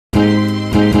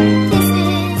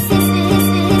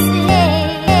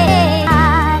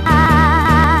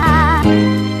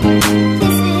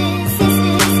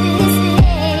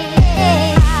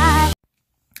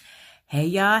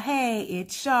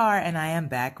Great Char, and I am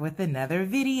back with another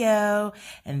video.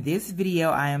 In this video,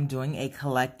 I am doing a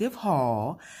collective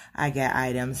haul. I got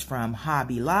items from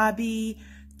Hobby Lobby,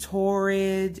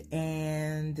 Torrid,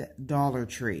 and Dollar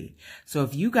Tree. So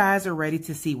if you guys are ready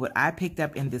to see what I picked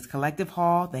up in this collective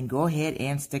haul, then go ahead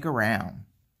and stick around.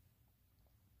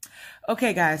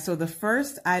 Okay, guys, so the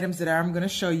first items that I'm going to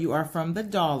show you are from the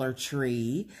Dollar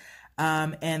Tree.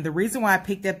 And the reason why I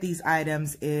picked up these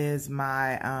items is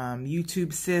my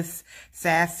YouTube sis,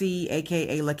 Sassy,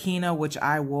 aka Lakina, which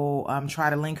I will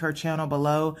try to link her channel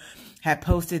below, had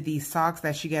posted these socks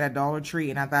that she got at Dollar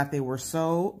Tree, and I thought they were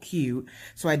so cute.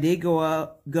 So I did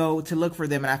go to look for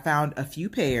them, and I found a few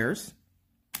pairs.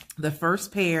 The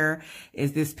first pair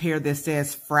is this pair that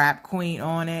says Frap Queen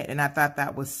on it, and I thought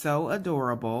that was so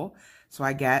adorable. So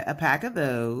I got a pack of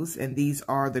those, and these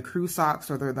are the crew socks,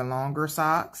 so they're the longer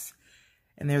socks.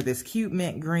 And they're this cute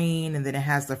mint green, and then it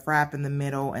has the frap in the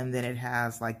middle, and then it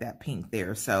has like that pink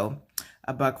there. So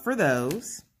 $1 for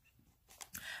those.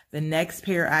 The next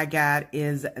pair I got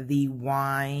is the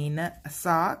wine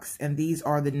socks, and these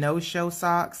are the no-show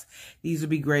socks. These would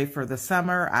be great for the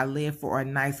summer. I live for a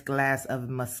nice glass of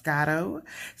Moscato,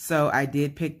 so I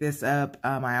did pick this up.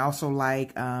 I also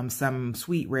like some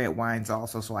sweet red wines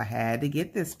also, so I had to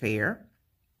get this pair.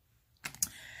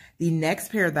 The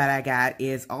next pair that I got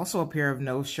is also a pair of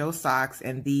no-show socks,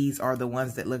 and these are the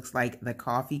ones that looks like the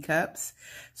coffee cups.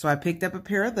 So I picked up a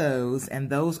pair of those, and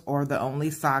those are the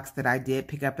only socks that I did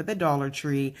pick up at the Dollar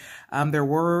Tree. There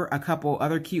were a couple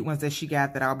other cute ones that she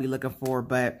got that I'll be looking for,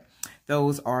 but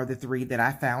those are the 3 that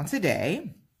I found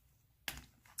today.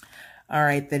 All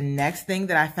right, the next thing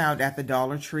that I found at the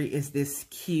Dollar Tree is this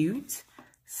cute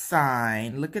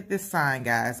sign. Look at this sign,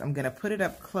 guys. I'm going to put it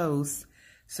up close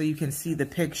so you can see the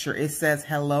picture. It says,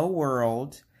 "Hello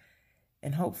World."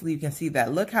 And hopefully you can see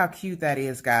that. Look how cute that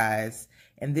is, guys.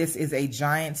 And this is a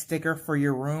giant sticker for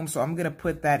your room. So I'm going to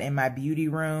put that in my beauty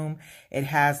room. It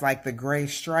has like the gray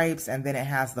stripes, and then it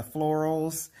has the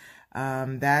florals.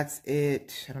 That's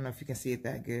it. I don't know if you can see it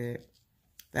that good.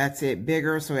 That's it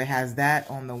bigger. So it has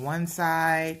that on the one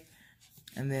side,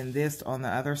 and then this on the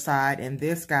other side. And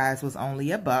this, guys, was only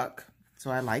 $1.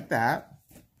 So I like that.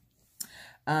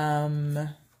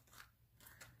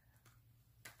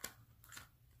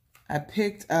 I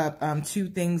picked up 2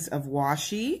 things of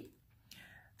washi.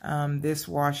 This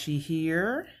washi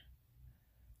here,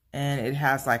 and it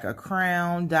has like a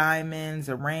crown, diamonds,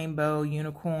 a rainbow,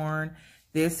 unicorn.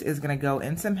 This is going to go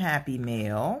in some Happy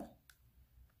Mail,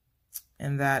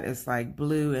 and that is like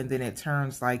blue, and then it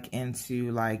turns like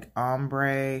into like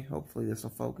ombre. Hopefully this will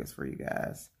focus for you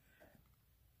guys.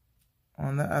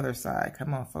 On the other side,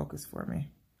 come on, focus for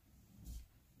me.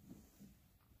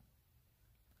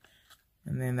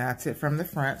 And then that's it from the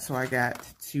front. So I got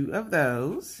 2 of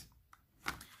those.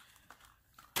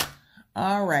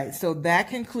 All right, so that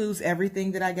concludes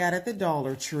everything that I got at the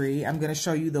Dollar Tree. I'm going to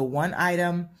show you the one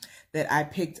item that I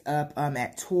picked up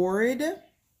at Torrid.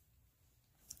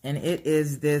 And it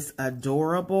is this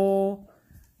adorable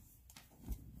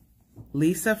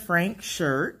Lisa Frank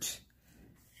shirt.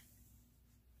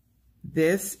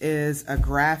 This is a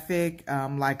graphic,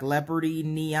 like leopardy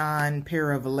neon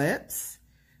pair of lips,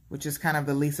 which is kind of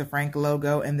the Lisa Frank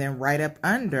logo. And then right up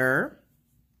under,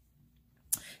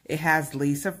 it has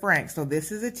Lisa Frank. So this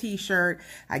is a t-shirt.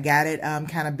 I got it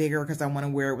kind of bigger because I want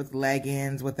to wear it with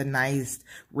leggings, with a nice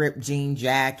ripped jean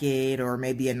jacket, or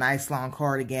maybe a nice long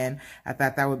cardigan. I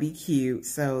thought that would be cute.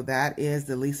 So that is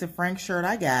the Lisa Frank shirt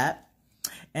I got.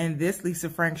 And this Lisa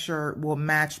Frank shirt will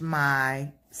match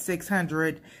my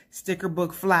 600 sticker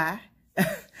book fly.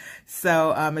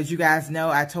 So, as you guys know,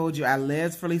 I told you I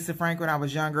lived for Lisa Frank when I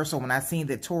was younger. So when I seen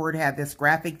that Torrid had this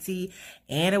graphic tee,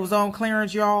 and it was on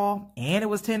clearance, y'all, and it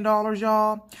was $10,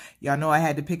 y'all know I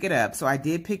had to pick it up. So I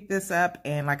did pick this up,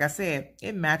 and like I said,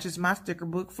 it matches my sticker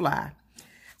book fly.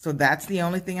 So that's the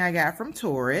only thing I got from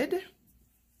Torrid.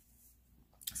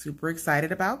 Super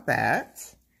excited about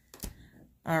that.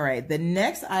 All right, the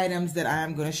next items that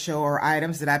I'm going to show are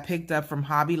items that I picked up from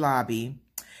Hobby Lobby.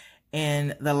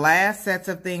 And the last sets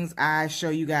of things I show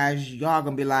you guys, y'all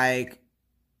going to be like,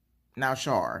 now,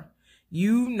 Char,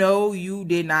 you know you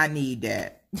did not need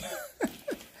that.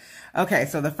 Okay,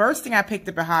 so the first thing I picked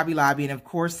up at Hobby Lobby, and of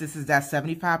course this is that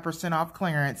 75% off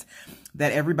clearance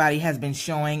that everybody has been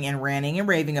showing and ranting and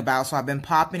raving about. So I've been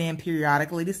popping in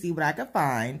periodically to see what I could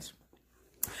find.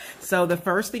 So the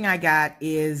first thing I got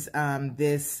is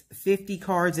this 50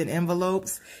 cards and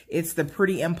envelopes. It's the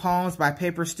Pretty in Palms by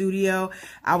Paper Studio.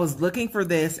 I was looking for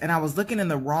this, and I was looking in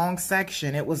the wrong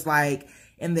section. It was like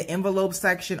in the envelope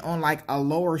section on like a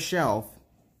lower shelf.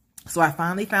 So I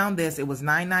finally found this. It was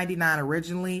 $9.99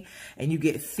 originally, and you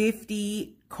get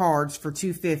 50 cards for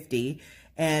 $2.50.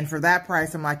 And for that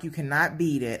price, I'm like, you cannot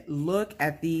beat it. Look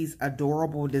at these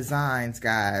adorable designs,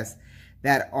 guys,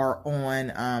 that are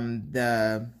on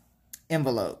the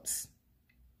envelopes.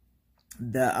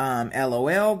 The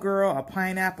LOL girl, a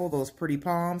pineapple, those pretty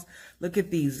palms. Look at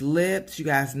these lips. You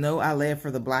guys know I live for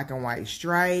the black and white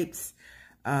stripes.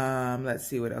 Let's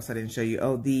see what else I didn't show you.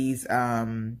 Oh, these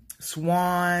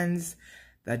swans,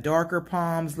 the darker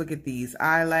palms. Look at these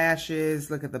eyelashes.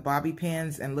 Look at the bobby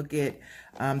pins, and look at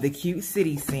the cute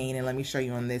city scene. And let me show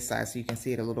you on this side so you can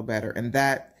see it a little better. And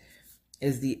that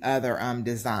is the other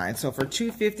design. So for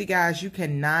 $2.50, guys, you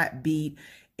cannot beat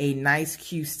a nice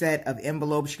cute set of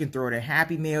envelopes. You can throw it in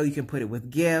Happy Mail. You can put it with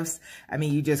gifts. I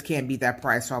mean, you just can't beat that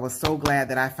price. So I was so glad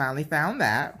that I finally found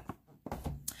that.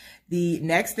 The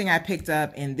next thing I picked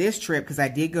up in this trip, because I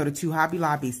did go to 2 Hobby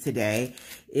Lobbies today,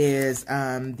 is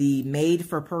the Made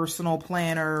for Personal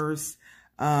Planners,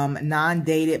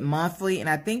 non-dated monthly. And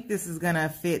I think this is going to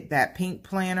fit that pink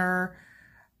planner.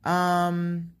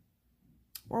 Or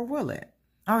will it?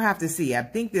 I'll have to see. I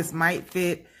think this might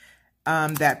fit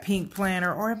that pink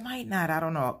planner, or it might not. I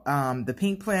don't know. The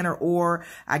pink planner, or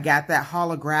I got that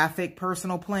holographic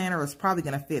personal planner. It's probably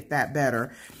going to fit that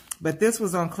better. But this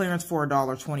was on clearance for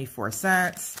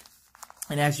 $1.24.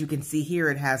 And as you can see here,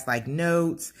 it has like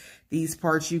notes. These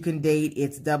parts you can date.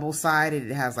 It's double-sided.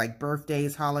 It has like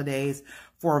birthdays, holidays.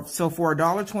 So for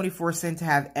 $1.24 to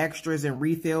have extras and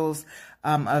refills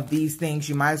of these things,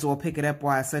 you might as well pick it up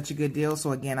while it's such a good deal.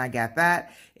 So again, I got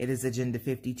that. It is Agenda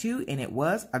 52, and it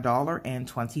was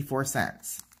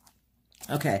 $1.24.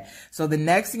 Okay, so the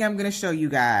next thing I'm going to show you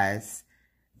guys,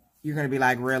 you're going to be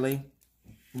like, really?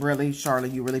 Really,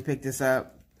 Charlotte, you really picked this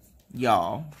up?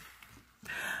 Y'all,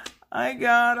 I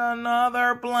got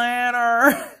another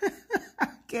planner. I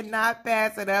cannot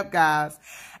pass it up, guys.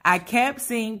 I kept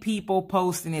seeing people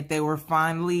posting that they were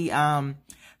finally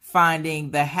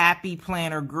finding the Happy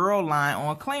Planner Girl line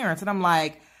on clearance. And I'm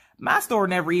like, my store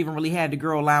never even really had the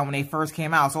girl line when they first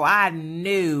came out. So I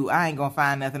knew I ain't going to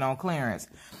find nothing on clearance.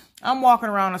 I'm walking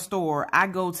around the store. I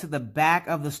go to the back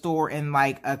of the store in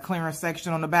like a clearance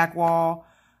section on the back wall.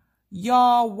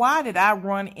 Y'all, why did I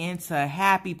run into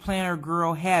Happy Planner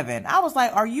Girl heaven? I was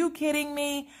like, are you kidding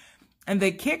me? And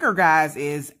the kicker, guys,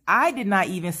 is I did not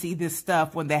even see this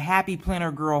stuff when the Happy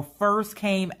Planner Girl first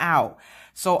came out.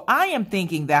 So I am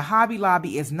thinking that Hobby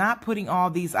Lobby is not putting all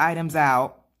these items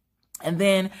out, and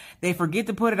then they forget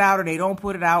to put it out, or they don't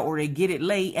put it out, or they get it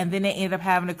late, and then they end up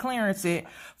having to clearance it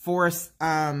for the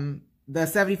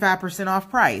 75% off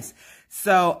price.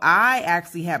 So I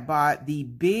actually had bought the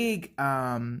big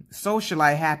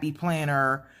Socialite Happy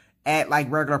Planner at like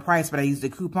regular price, but I used a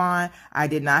coupon. I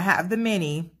did not have the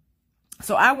mini.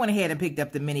 So I went ahead and picked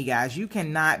up the mini, guys. You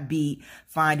cannot beat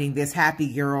finding this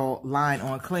Happy Girl line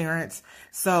on clearance.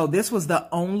 So this was the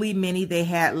only mini they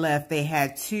had left. They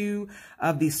had 2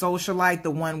 of the Socialite,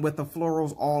 the one with the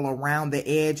florals all around the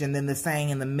edge, and then the saying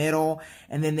in the middle.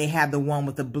 And then they had the one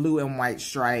with the blue and white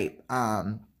stripe.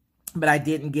 But I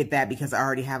didn't get that because I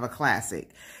already have a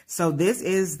classic. So this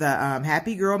is the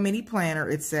Happy Girl mini planner.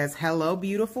 It says, "Hello,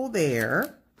 beautiful"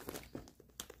 there.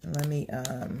 Let me,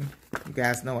 you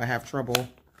guys know I have trouble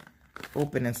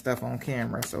opening stuff on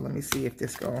camera. So let me see if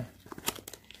this gonna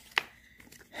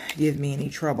give me any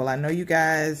trouble. I know you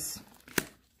guys,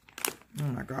 oh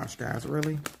my gosh, guys,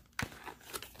 really?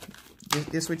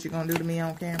 This what you're gonna do to me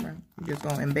on camera? You're just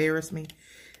gonna embarrass me?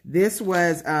 This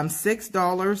was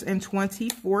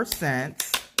 $6.24.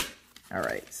 All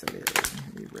right, so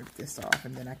let me rip this off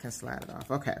and then I can slide it off.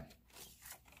 Okay.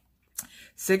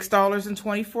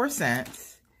 $6.24.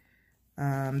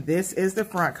 This is the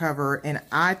front cover, and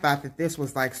I thought that this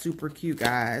was like super cute,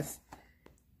 guys.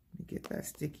 Let me get that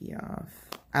sticky off.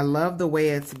 I love the way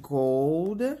it's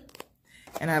gold,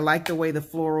 and I like the way the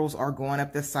florals are going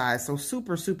up the side. So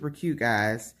super, super cute,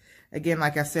 guys. Again,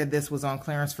 like I said, this was on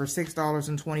clearance for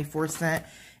 $6.24,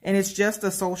 and it's just a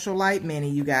Socialite mini.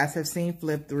 You guys have seen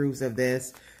flip throughs of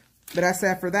this, but I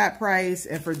said for that price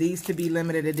and for these to be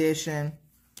limited edition,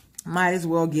 might as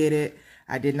well get it.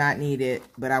 I did not need it,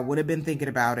 but I would have been thinking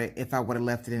about it if I would have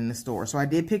left it in the store. So I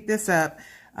did pick this up.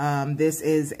 This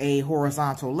is a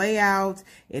horizontal layout.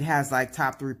 It has like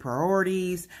top 3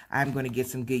 priorities. I'm going to get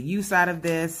some good use out of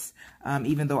this,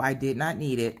 even though I did not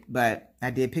need it, but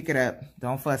I did pick it up.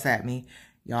 Don't fuss at me.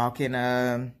 Y'all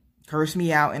can curse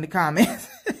me out in the comments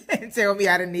and tell me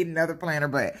I didn't need another planner,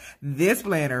 but this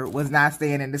planner was not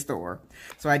staying in the store.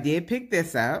 So I did pick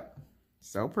this up.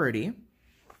 So pretty.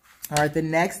 All right, the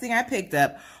next thing I picked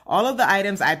up, all of the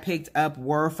items I picked up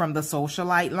were from the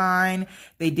Socialite line.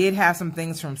 They did have some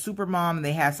things from Supermom.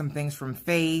 They had some things from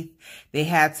Faith. They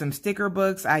had some sticker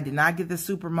books. I did not get the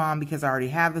Supermom because I already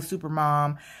have the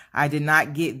Supermom. I did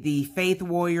not get the Faith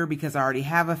Warrior because I already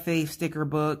have a Faith sticker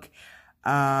book.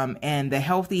 And the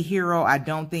Healthy Hero, I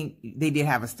don't think they did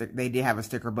have a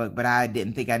sticker book, but I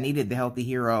didn't think I needed the Healthy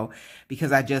Hero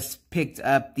because I just picked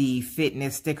up the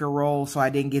fitness sticker roll. So I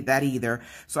didn't get that either.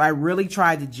 So I really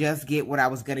tried to just get what I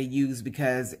was going to use,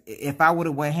 because if I would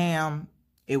have went ham,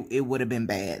 it would have been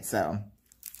bad. So,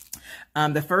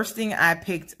 the first thing I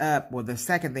picked up, well, the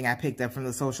second thing I picked up from the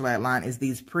Socialite line is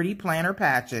these pretty planner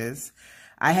patches.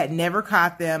 I had never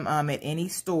caught them at any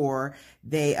store.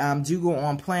 They do go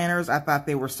on planners. I thought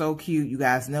they were so cute. You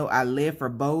guys know I live for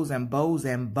bows and bows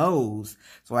and bows.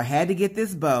 So I had to get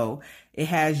this bow. It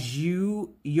has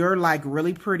you're like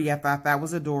really pretty. I thought that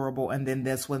was adorable. And then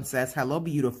this one says, hello,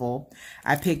 beautiful.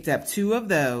 I picked up 2 of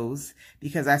those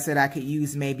because I said I could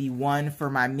use maybe one for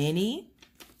my mini.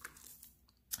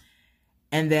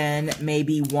 And then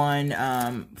maybe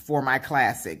one for my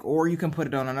classic. Or you can put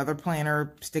it on another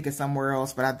planner, stick it somewhere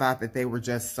else. But I thought that they were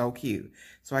just so cute.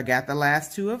 So I got the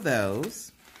last 2 of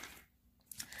those.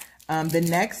 The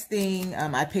next thing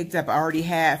I picked up, I already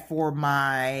had for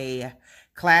my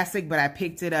classic, but I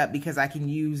picked it up because I can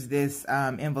use this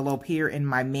envelope here in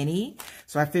my mini.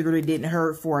 So I figured it didn't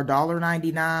hurt for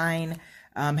 $1.99.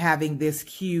 Having this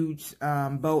cute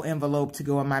bow envelope to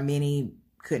go in my mini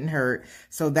couldn't hurt.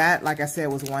 So that, like I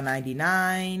said, was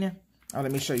 $1.99. Oh,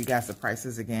 let me show you guys the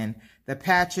prices again. The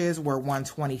patches were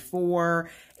 $1.24,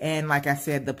 and like I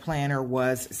said, the planner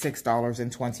was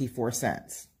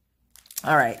 $6.24.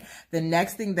 All right, the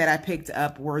next thing that I picked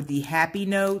up were the Happy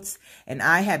Notes, and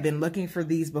I had been looking for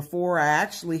these before. I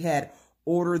actually had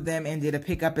ordered them and did a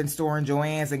pickup in store in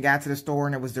Joann's and got to the store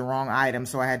and it was the wrong item,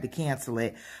 so I had to cancel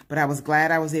it. But I was glad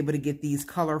I was able to get these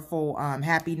colorful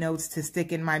Happy Notes to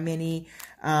stick in my mini.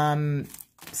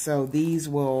 So these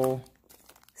will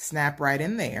snap right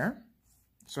in there.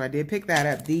 So I did pick that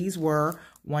up. These were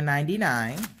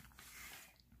 $1.99.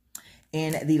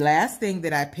 And the last thing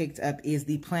that I picked up is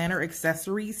the planner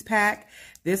accessories pack.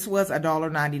 This was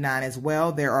 $1.99 as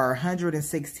well. There are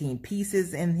 116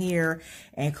 pieces in here,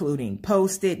 including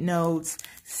Post-it notes,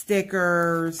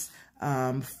 stickers,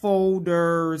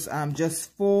 folders,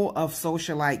 just full of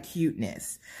Socialite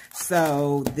cuteness.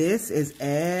 So this is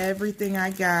everything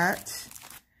I got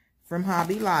from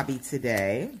Hobby Lobby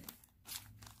today.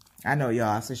 I know,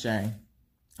 y'all, it's a shame.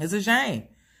 It's a shame.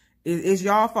 It's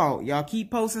y'all fault. Y'all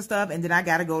keep posting stuff and then I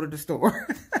got to go to the store.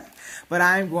 But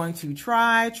I'm going to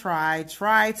try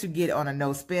to get on a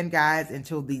no spin, guys,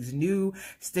 until these new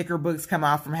sticker books come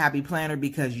out from Happy Planner,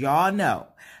 because y'all know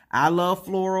I love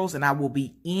florals and I will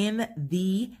be in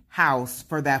the house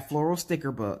for that floral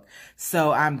sticker book.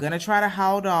 So I'm going to try to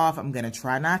hold off. I'm going to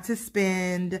try not to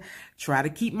spend, try to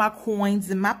keep my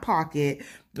coins in my pocket.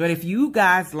 But if you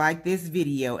guys like this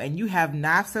video and you have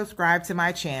not subscribed to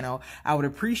my channel, I would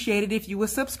appreciate it if you would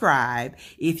subscribe.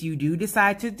 If you do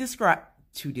decide to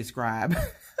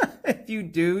if you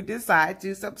do decide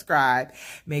to subscribe,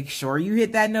 make sure you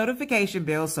hit that notification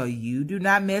bell so you do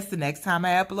not miss the next time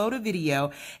I upload a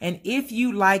video. And if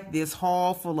you like this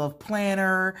haul full of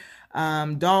planner,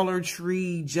 Dollar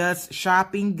Tree, just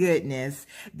shopping goodness,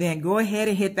 then go ahead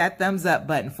and hit that thumbs up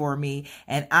button for me.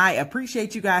 And I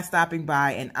appreciate you guys stopping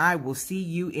by, and I will see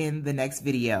you in the next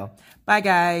video. Bye,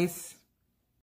 guys.